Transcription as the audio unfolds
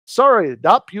Sorry,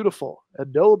 not beautiful,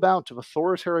 and no amount of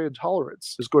authoritarian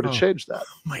tolerance is going to change that.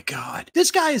 Oh my God.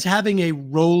 This guy is having a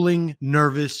rolling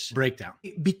nervous breakdown.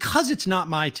 Because it's not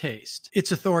my taste,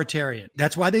 it's authoritarian.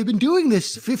 That's why they've been doing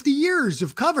this 50 years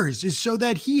of covers, is so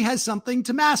that he has something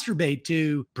to masturbate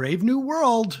to. Brave New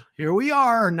World. Here we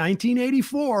are,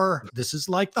 1984. This is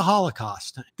like the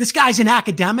Holocaust. This guy's an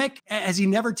academic. Has he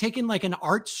never taken like an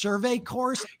art survey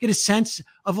course? Get a sense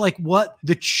of like what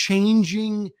the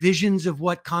changing visions of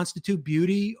what constitute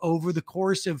beauty over the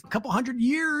course of a couple hundred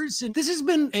years. And this has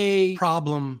been a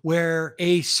problem where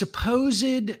a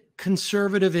supposed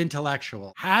conservative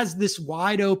intellectual has this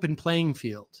wide open playing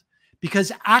field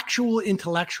because actual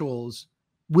intellectuals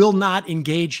will not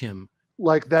engage him.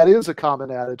 Like, that is a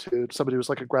common attitude. Somebody who was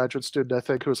like a graduate student, I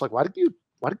think, who was like, why didn't you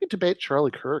debate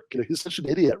Charlie Kirk? You know, he's such an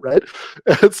idiot, right?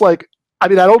 And it's like, I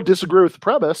mean, I don't disagree with the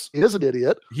premise. He is an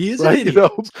idiot. He is an idiot. You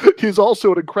know, he's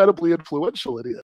also an incredibly influential idiot.